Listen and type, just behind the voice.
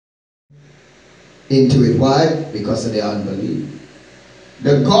into it. Why? Because of their unbelief.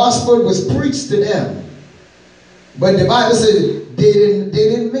 The gospel was preached to them, but the Bible says they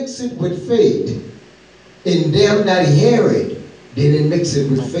didn't mix it with faith. In them that hear it, they didn't mix it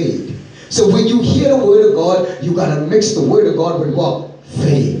with faith. So when you hear the word of God, you got to mix the word of God with what?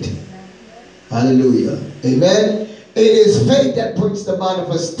 Faith. Hallelujah. Amen. It is faith that brings the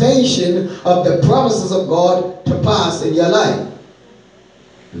manifestation of the promises of God to pass in your life.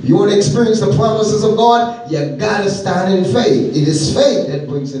 If you want to experience the promises of God, you got to stand in faith. It is faith that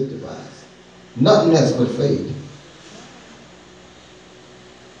brings it to pass. Nothing else but faith.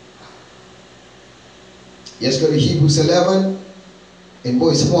 Let's go to Hebrews 11 in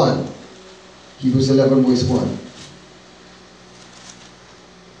verse 1. Hebrews 11 verse 1.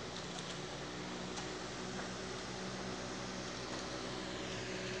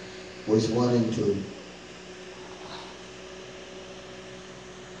 Verse 1 and 2.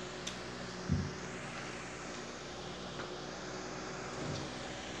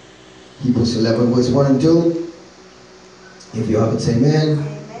 Hebrews 11 verse 1 and 2. If you have it, say amen.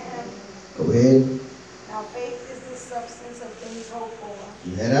 Amen. Go ahead. Now faith is the substance of things hoped for.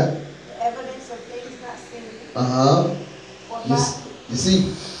 You hear that? The evidence of things not seen. You see,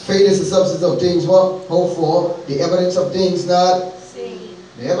 faith is the substance of things what? Hoped for. The evidence of things not seen.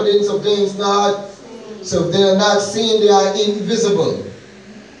 The evidence of things not Seen. So if they are not seen, they are invisible.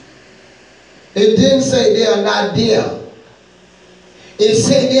 It didn't say they are not there. It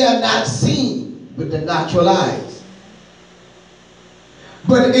said they are not seen with the natural eyes.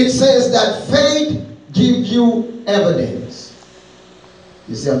 But it says that faith gives you evidence.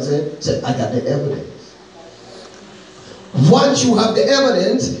 You see what I'm saying? Say, I got the evidence. Once you have the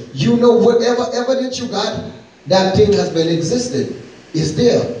evidence, you know whatever evidence you got, that thing has been existed. It's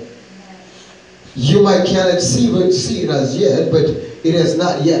there. You might cannot see it as yet, but it has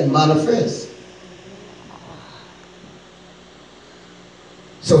not yet manifest.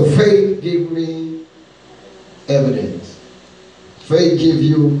 So faith give me evidence. Faith give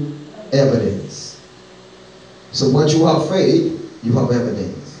you evidence. So once you have faith, you have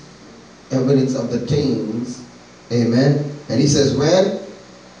evidence. Evidence of the things. Amen. And he says when?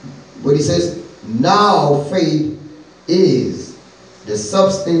 What he says, now faith is the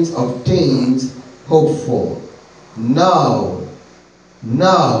substance of things hoped for. Now,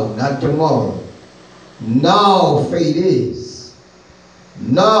 not tomorrow. Now faith is.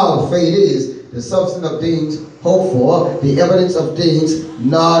 Now faith is the substance of things hoped for, the evidence of things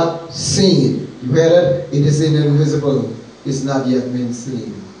not seen. You hear that? It is invisible. It's not yet been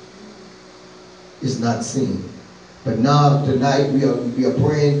seen. It's not seen. But now tonight we are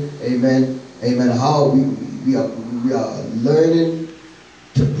praying, amen, amen, how we are learning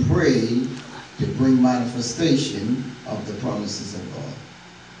to pray to bring manifestation of the promises of God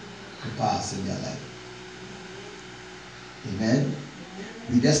to pass in your life. Amen.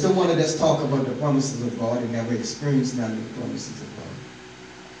 We just don't want to just talk about the promises of God and never experience none of the promises of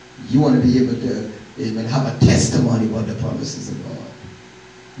God. You want to be able to, amen, have a testimony about the promises of God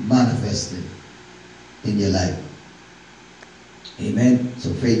manifested in your life. Amen.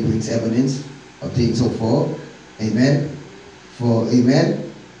 So faith brings evidence of things so far. Amen. For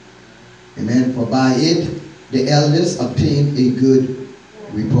by it the elders obtained a good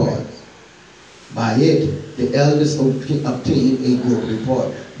report. By it the elders obtained a good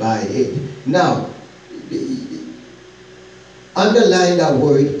report. By it. Now, underline that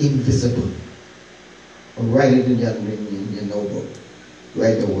word invisible. Or write it in your notebook.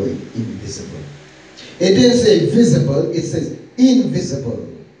 Write the word invisible. It didn't say visible, it says invisible.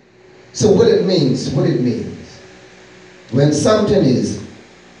 So what it means, when something is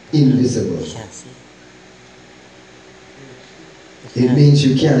invisible, it means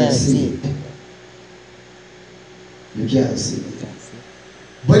you can't see it. You can't see it.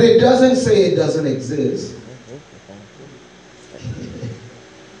 But it doesn't say it doesn't exist.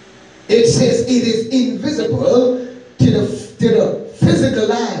 It says it is invisible to the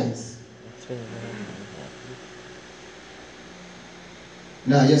physical eyes.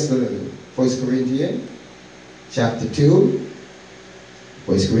 Now, let's go to 1 Corinthians chapter 2.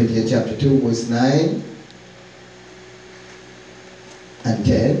 1 Corinthians chapter 2, verse 9 and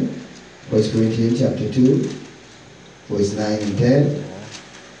 10. 1 Corinthians chapter 2, verse 9 and 10.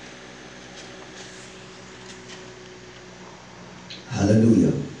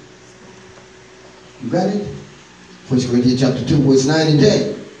 Hallelujah. You got it? 1 Corinthians chapter 2, verse 9 and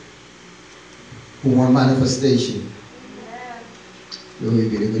 10. Who want manifestation?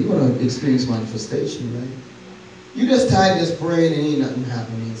 You want to experience manifestation, right? You just tired just praying and ain't nothing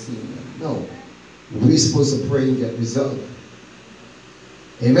happening, ain't seeing nothing. No. We're supposed to pray and get result.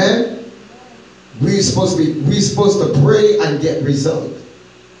 Amen? We're supposed to pray and get result.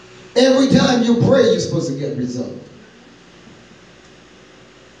 Every time you pray, you're supposed to get result.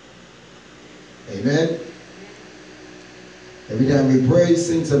 Amen. Every time we pray,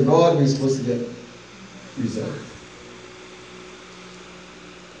 sing to God, we're supposed to get result.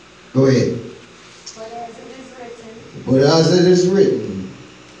 Go ahead. But as it is written,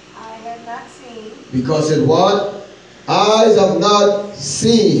 I have not seen. Because it what? Eyes have not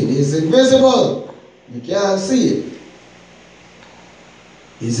seen. It's invisible. You can't see it.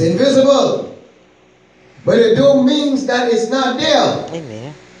 It's invisible. But it don't mean that it's not there.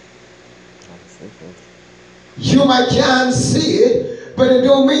 Amen. You might can't see it, but it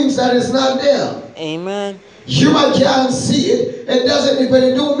don't mean that it's not there. Amen. You might can't see it, it doesn't, but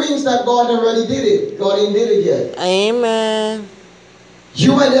it don't mean that God already did it. God ain't did it yet. Amen.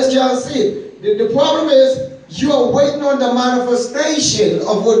 You might just can't see it. The problem is you are waiting on the manifestation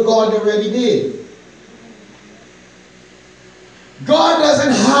of what God already did. God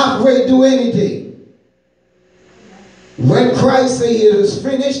doesn't halfway do anything. When Christ said it is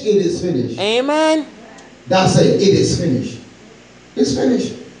finished, it is finished. Amen. That's it. It is finished. It's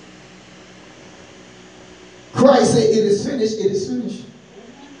finished. Christ said it is finished. It is finished.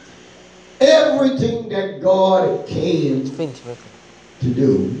 Everything that God came to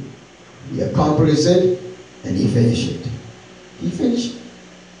do, He accomplished it and He finished it. He finished it.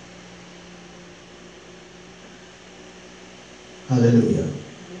 Hallelujah.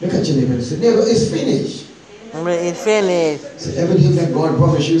 Look at your neighbor and say, neighbor, it's finished. It's finished. So everything that God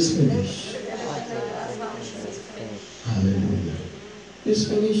promised you is finished. Hallelujah. It's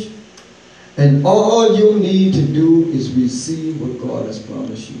finished. And all you need to do is receive what God has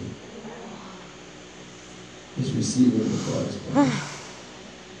promised you. Is receive what God has promised.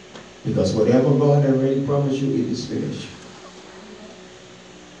 Because whatever God already promised you, it is finished.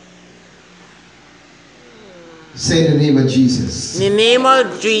 Say in the name of Jesus. In the name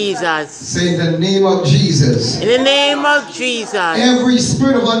of Jesus. Say in the name of Jesus. In the name of Jesus. Every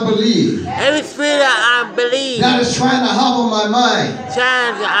spirit of unbelief. Every spirit of unbelief. That is trying to hover my mind.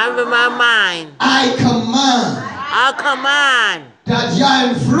 Trying to hover my mind. I command that your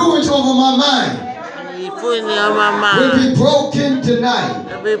influence over my mind will be broken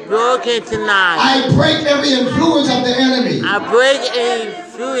tonight. Will be broken tonight. I break every influence of the enemy. I break every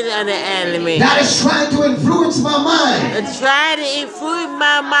influence of the enemy. That is trying to influence my mind. It's trying to influence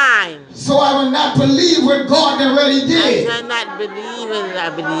my mind. So I will not believe what God already did. I cannot believe it. I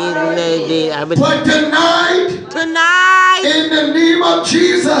believe. But tonight, in the name of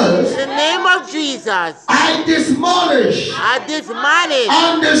Jesus, in the name of Jesus, I demolish, and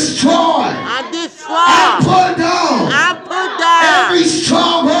destroy, and pull down, every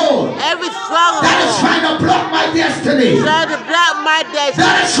stronghold, that is trying to block my destiny, that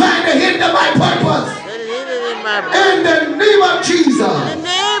is trying to hinder my purpose. In the name of Jesus. In the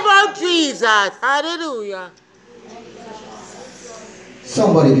name of Jesus. Hallelujah.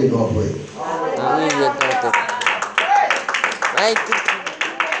 Somebody give God praise.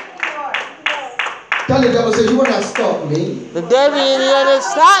 Tell the devil, say, you will not stop me. The devil is going to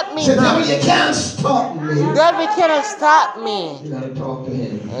stop me. Say, devil, you can't stop me. The devil cannot stop me. You got to talk to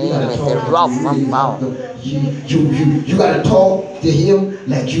him. You got to you got to talk to him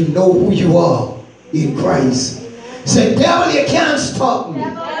like you know who you are in Christ. Say, devil, you can't stop me.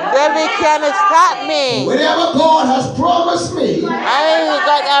 Devil cannot stop me. Whatever God has promised me.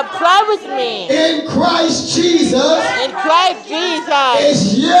 God has promised me. In Christ Jesus. In Christ Jesus.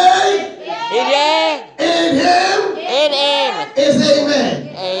 Is yea. In him. Is amen.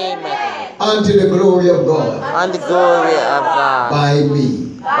 Amen. Unto the glory of God. Unto the glory of God. By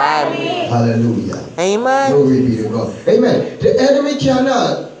me. Hallelujah. Amen. Glory be to God. Amen. The enemy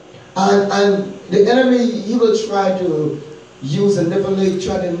cannot. And the enemy, he will try to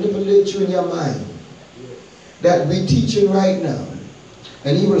try to manipulate you in your mind. That we're teaching right now.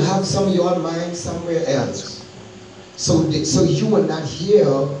 And he will have some of your mind somewhere else. So you will not hear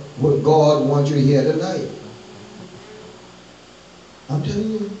what God wants you to hear tonight. I'm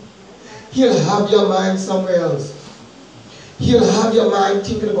telling you. He'll have your mind somewhere else. He'll have your mind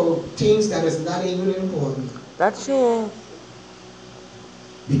thinking about things that is not even important. That's true.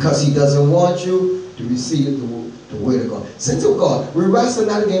 Because he doesn't want you to receive the word of God. Saints of God, we wrestle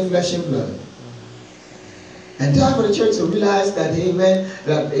not against flesh and blood. And time for the church to realize that, amen,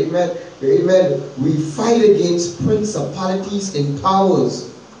 we fight against principalities and powers,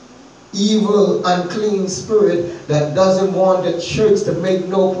 evil, unclean spirit that doesn't want the church to make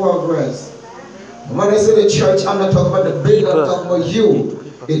no progress. And when I say the church, I'm not talking about the building, I'm talking about you.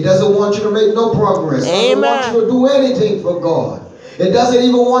 It doesn't want you to make no progress. It doesn't want you to do anything for God. It doesn't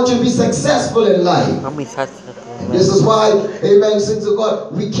even want you to be successful in life. เขามีชัด And this is why, amen, sins of God,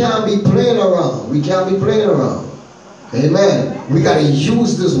 we can't be playing around. We can't be playing around. Amen. We got to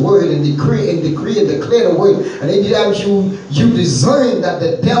use this word and decree and declare the word. And anytime you discern that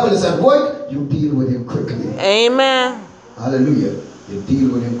the devil is at work, you deal with him quickly. Amen. Hallelujah. You deal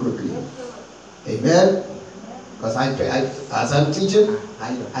with him quickly. Amen. Because as I'm teaching,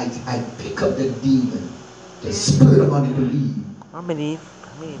 I pick up the demon, the spirit of unbelief. เขาไม่ดี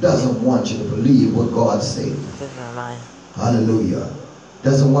Doesn't want you to believe what God said. เป็นอะไร Hallelujah.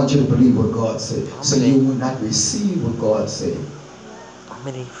 Doesn't want you to believe what God said. So you will not receive what God said. เขาไ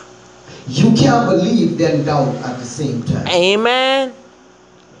ม่ดี You can't believe then doubt at the same time. Amen.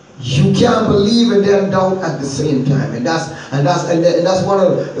 You can't believe and then doubt at the same time. And that's one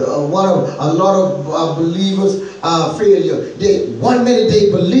of a lot of believers failure. One minute they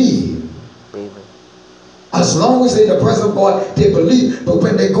believe. As long as they're in the presence of God, they believe. But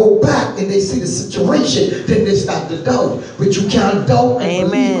when they go back and they see the situation, then they start to doubt. But you can't doubt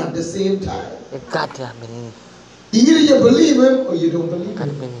and believe at the same time. กัดจะเป็น Either you believe him or you don't believe กัด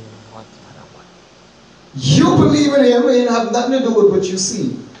him. เป็น You believe in him and have nothing to do with what you see.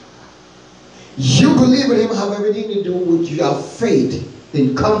 You believe in him have everything to do with your faith and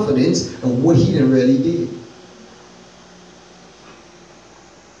confidence in what he really did.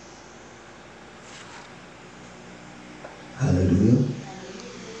 Hallelujah.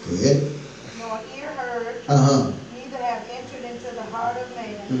 Go ahead. Nor ear heard, neither have entered into the heart of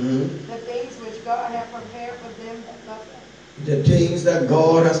man, the things which God hath prepared for them that love him. The things that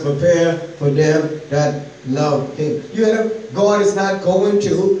God has prepared for them that love him. You know, God is not going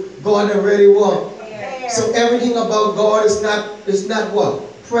to. God already won. So everything about God is not what?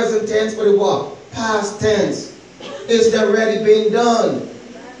 Present tense, but what? Past tense. It's already been done.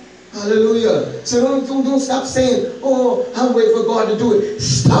 Hallelujah. So don't stop saying, oh, I'm waiting for God to do it.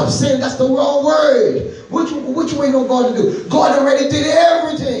 Stop saying that's the wrong word. What you waiting on God to do? God already did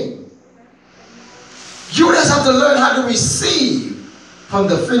everything. You just have to learn how to receive from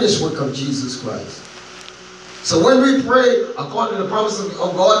the finished work of Jesus Christ. So when we pray according to the promises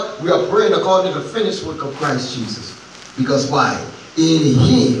of God, we are praying according to the finished work of Christ Jesus. Because why? In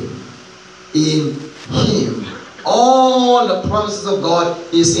him, all the promises of God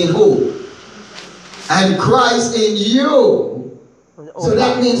is in who? And Christ in you. So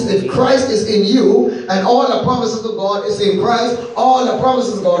that means if Christ is in you and all the promises of God is in Christ, all the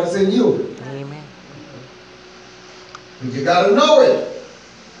promises of God is in you. Amen. But you got to know it.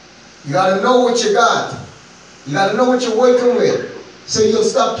 You got to know what you got. You got to know what you're working with. So you'll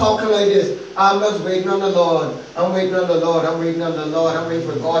stop talking like this. I'm just waiting on the Lord. I'm waiting on the Lord. I'm waiting on the Lord. I'm waiting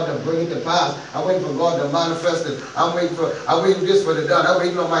for God to bring it to pass. I'm waiting for God to manifest it. I'm waiting this for the done. I'm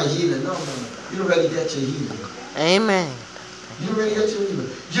waiting on my healing. No. You already get your healing. Amen. You already get your healing.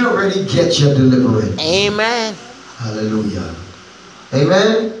 You already get your deliverance. Amen. Hallelujah.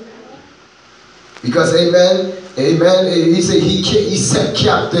 Amen. Because amen. He said he set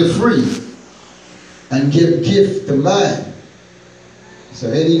captive free and give gift to man. So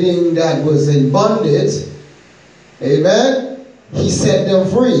anything that was in bondage, amen, he set them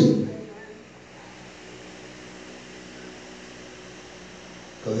free.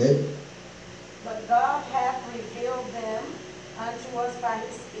 Go ahead. But God hath revealed them unto us by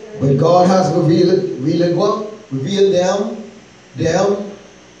his Spirit. But God has revealed what? Revealed them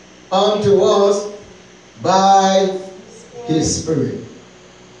unto us by his Spirit.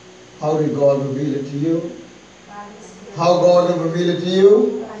 How did God reveal it to you? By his Spirit. How God will reveal it to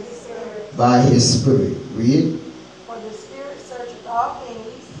you? By his Spirit. By his Spirit. Read. For the Spirit searcheth all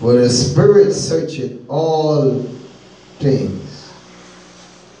things. For the Spirit searcheth all things.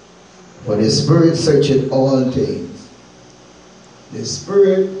 For the Spirit searcheth all things. The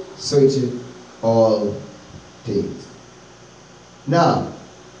Spirit searcheth all things. Now,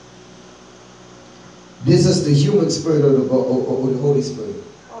 this is the human spirit or the Holy Spirit.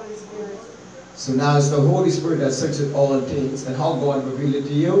 Holy Spirit. So now it's the Holy Spirit that searches all things. And how God revealed it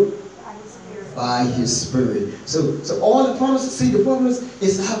to you? By his Spirit. By his Spirit. So all the promises, see, the promise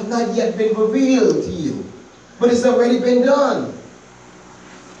is have not yet been revealed to you. But it's already been done.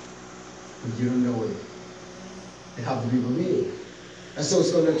 But you don't know it. It has to be revealed. And so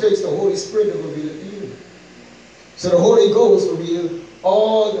it's going to take the Holy Spirit to reveal it to you. So the Holy Ghost reveals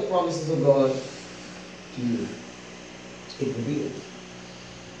all the promises of God to you. It reveals.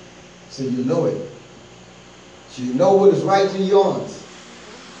 So you know it. So you know what is rightly yours.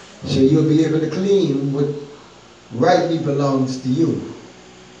 So you'll be able to claim what rightly belongs to you.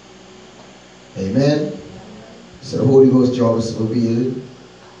 Amen. So the Holy Ghost job is to reveal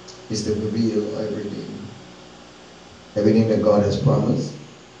everything. Everything that God has promised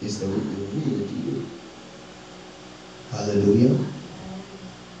is to reveal it to you. Hallelujah.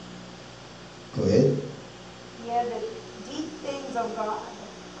 Go ahead. Yeah, the deep things of God.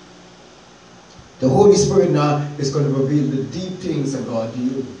 The Holy Spirit now is going to reveal the deep things of God to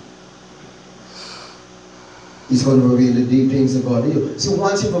you. He's going to reveal the deep things of God to you. So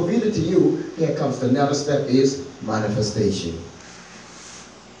once He reveals it to you, here comes the next step is manifestation.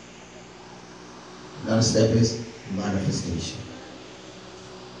 Another step is manifestation.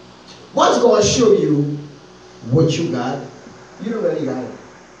 Once God show you what you got, you already got it.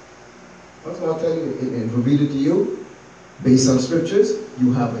 Once God tell you and reveal it to you, based on scriptures,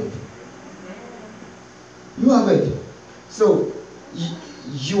 you have it. You have it. So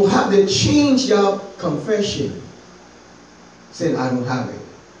you have to change your confession, saying, I don't have it.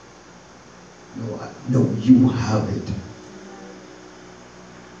 No, you have it.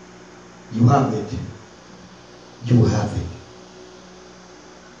 You have it. You have it.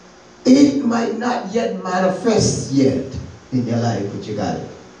 It might not yet manifest yet in your life, but you got it.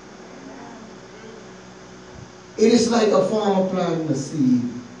 It is like a farmer planting a seed.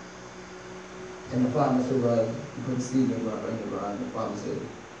 And the farmer said, well, you put the seed in the ground. The farmer said,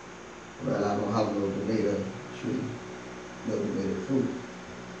 well, I don't have no tomato tree, no tomato fruit.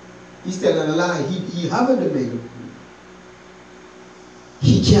 He's telling a lie. He have a tomato fruit.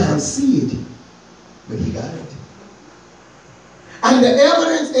 He can't see it, but he got it. And the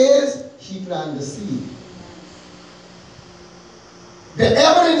evidence is he planted the seed. The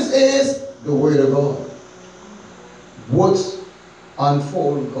evidence is the Word of God. What's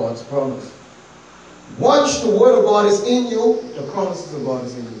unfold God's promise. Once the Word of God is in you, the promises of God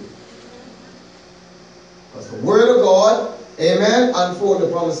is in you. Because the Word of God, amen, unfold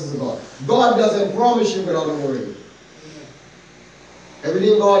the promises of God. God doesn't promise you without a word.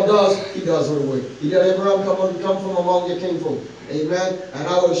 Everything God does, He does with a word. He said, Abraham, come from among your kinfolk. Amen. And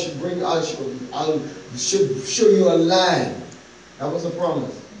I'll show you a land. That was a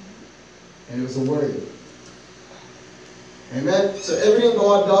promise. And it was a word. Amen. So everything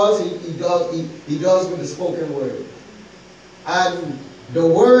God does, He does with the spoken word. And the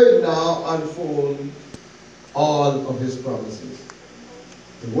word now unfolds all of His promises.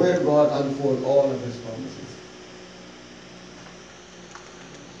 The word of God unfolds all of His promises.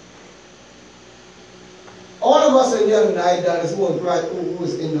 All of us in here tonight that is who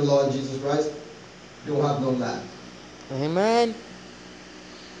is in the Lord Jesus Christ don't have no lack. Amen.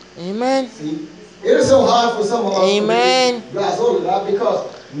 Amen. See? It is so hard for some of us Amen. to grasp hold of that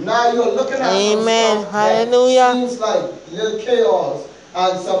because now you're looking at Amen. some stuff Hallelujah. that seems like little chaos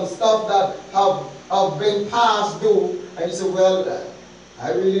and some stuff that have been passed through, and you say, well, I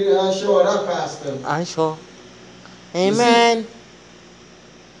really not sure that pastor. I'm sure. Amen.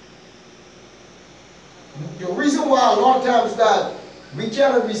 The reason why a lot of times that we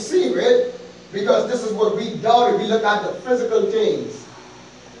cannot receive it, because this is what we doubt if we look at the physical things.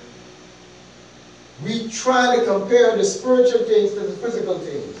 We try to compare the spiritual things to the physical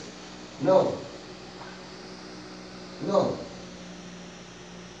things. No. No.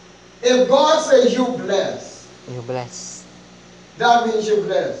 If God says you bless, You're blessed. that means you're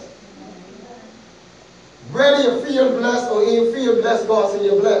blessed. Whether you feel blessed or you feel blessed, God says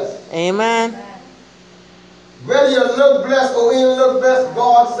you're blessed. Amen. Whether you look blessed or you look blessed,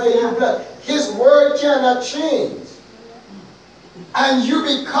 God says you're blessed. His word cannot change. And you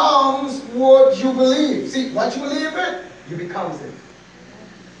becomes what you believe. See, once you believe it, you becomes it.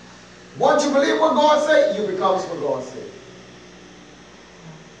 Once you believe what God says, you becomes what God says.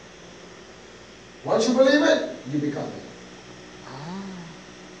 Once you believe it, you become it.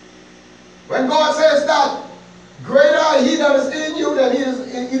 When God says that greater He that is in you than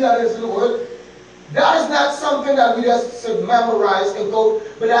he that is in the world, that is not something that we just should memorize and go,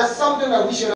 but that's something that we should